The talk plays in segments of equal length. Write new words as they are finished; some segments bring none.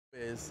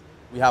Is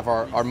we have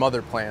our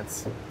mother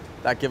plants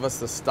that give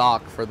us the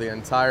stock for the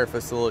entire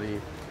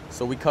facility.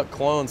 So we cut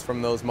clones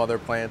from those mother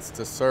plants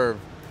to serve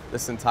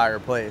this entire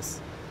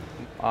place.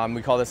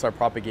 We call this our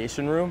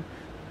propagation room.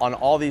 On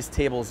all these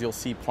tables you'll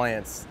see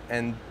plants,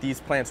 and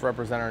these plants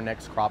represent our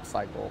next crop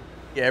cycle.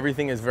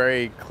 Everything is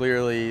very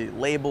clearly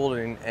labeled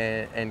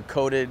and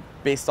coded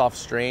based off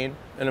strain.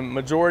 And a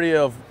majority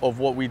of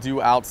what we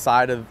do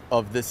outside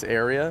of this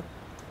area,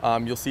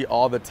 you'll see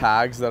all the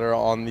tags that are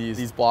on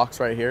these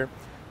blocks right here.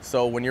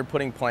 So when you're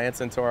putting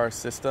plants into our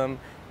system,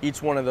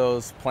 each one of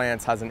those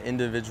plants has an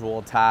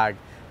individual tag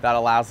that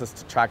allows us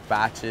to track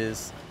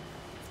batches.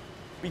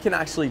 We can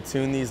actually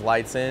tune these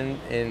lights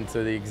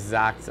into the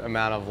exact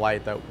amount of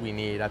light that we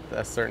need at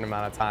a certain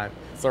amount of time.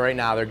 So right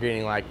now they're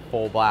getting like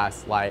full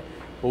blast light,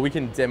 but we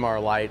can dim our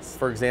lights.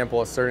 For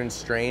example, a certain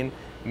strain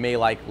may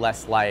like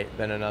less light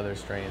than another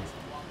strain.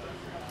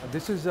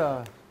 This is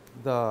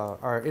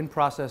our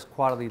in-process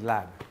quality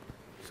lab.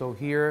 So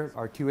here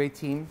our QA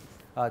team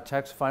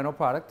checks final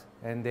product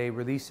and they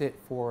release it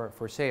for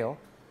sale.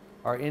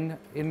 Our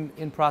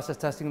in-process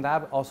testing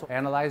lab also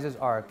analyzes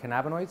our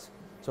cannabinoids.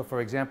 So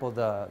for example,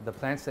 the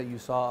plants that you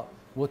saw,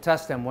 we'll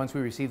test them once we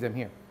receive them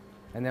here.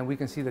 And then we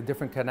can see the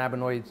different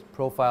cannabinoid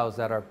profiles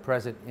that are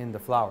present in the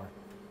flower.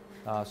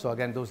 So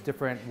again,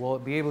 we'll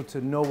be able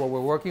to know what we're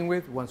working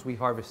with once we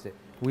harvest it.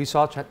 We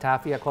saw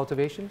taffy at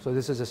cultivation, so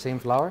this is the same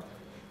flower.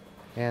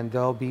 And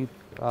they'll be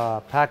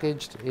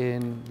packaged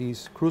in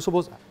these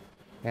crucibles.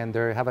 And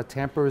they have a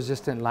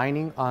tamper-resistant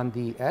lining on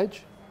the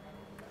edge.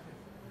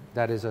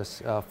 That is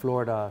a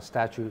Florida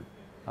statute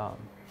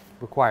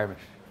requirement.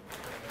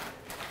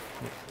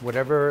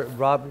 Whatever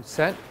Rob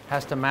sent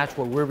has to match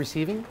what we're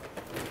receiving.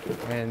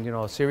 And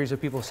a series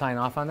of people sign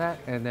off on that.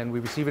 And then we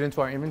receive it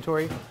into our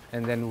inventory.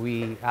 And then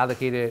we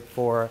allocate it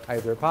for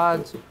either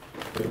pods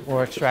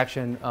or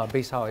extraction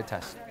based on how it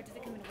tests.